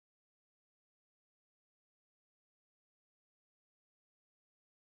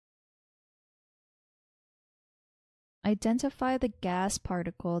identify the gas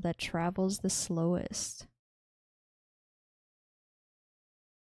particle that travels the slowest.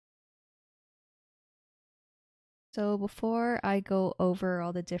 So before I go over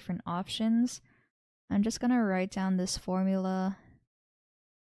all the different options, I'm just going to write down this formula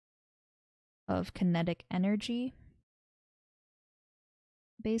of kinetic energy.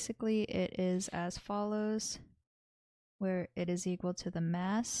 Basically, it is as follows, where it is equal to the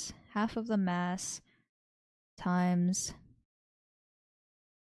mass, half of the mass times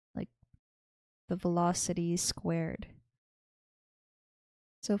like the velocity squared.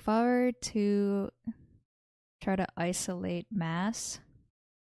 So if I were to try to isolate mass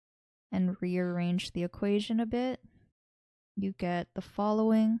and rearrange the equation a bit, you get the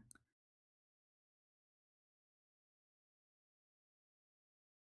following.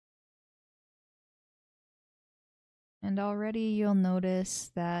 And already you'll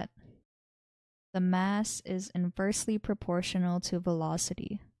notice that the mass is inversely proportional to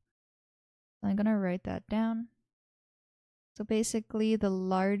velocity. I'm going to write that down. So basically, the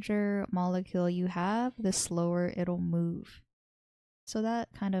larger molecule you have, the slower it'll move. So that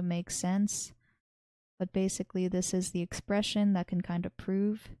kind of makes sense. But basically, this is the expression that can kind of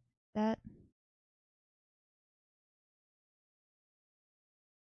prove that.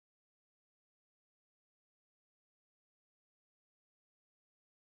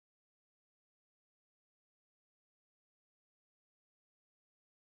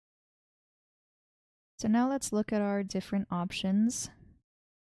 So now let's look at our different options.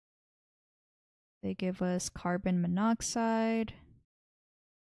 They give us carbon monoxide,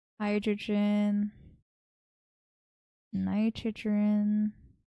 hydrogen, nitrogen,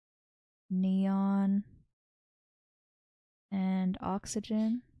 neon, and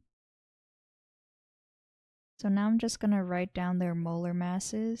oxygen. So now I'm just going to write down their molar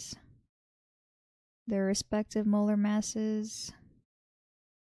masses, their respective molar masses.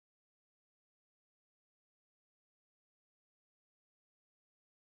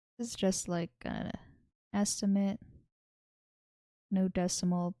 This is just like an estimate, no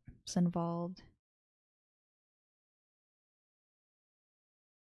decimals involved.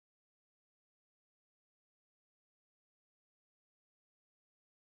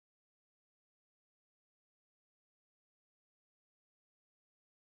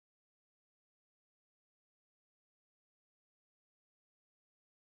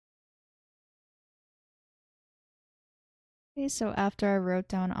 Okay, so after I wrote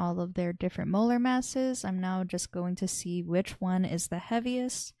down all of their different molar masses, I'm now just going to see which one is the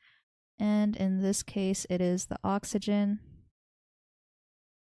heaviest. And in this case, it is the oxygen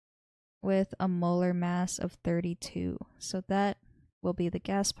with a molar mass of 32. So that will be the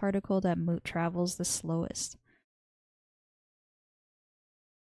gas particle that travels the slowest.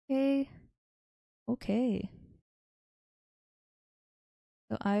 Okay.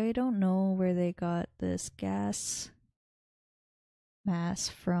 So I don't know where they got this gas mass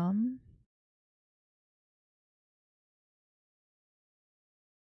from.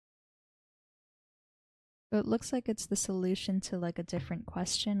 But it looks like it's the solution to like a different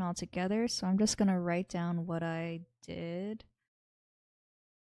question altogether, so I'm just gonna write down what I did.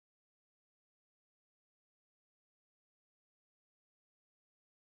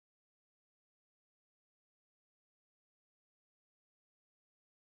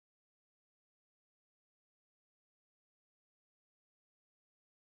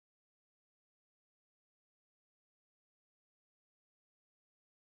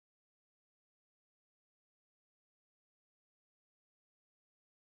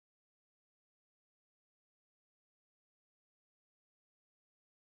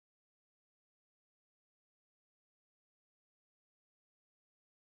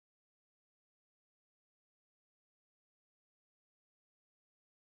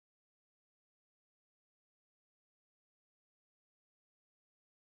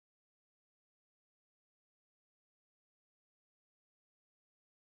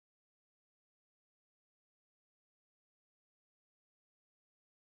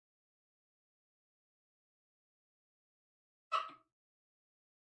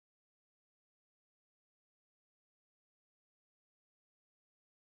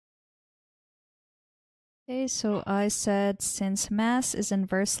 Okay, so I said since mass is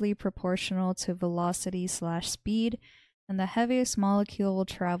inversely proportional to velocity/speed, then the heaviest molecule will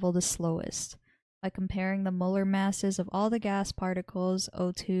travel the slowest. By comparing the molar masses of all the gas particles,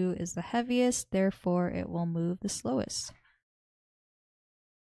 O2 is the heaviest, therefore it will move the slowest.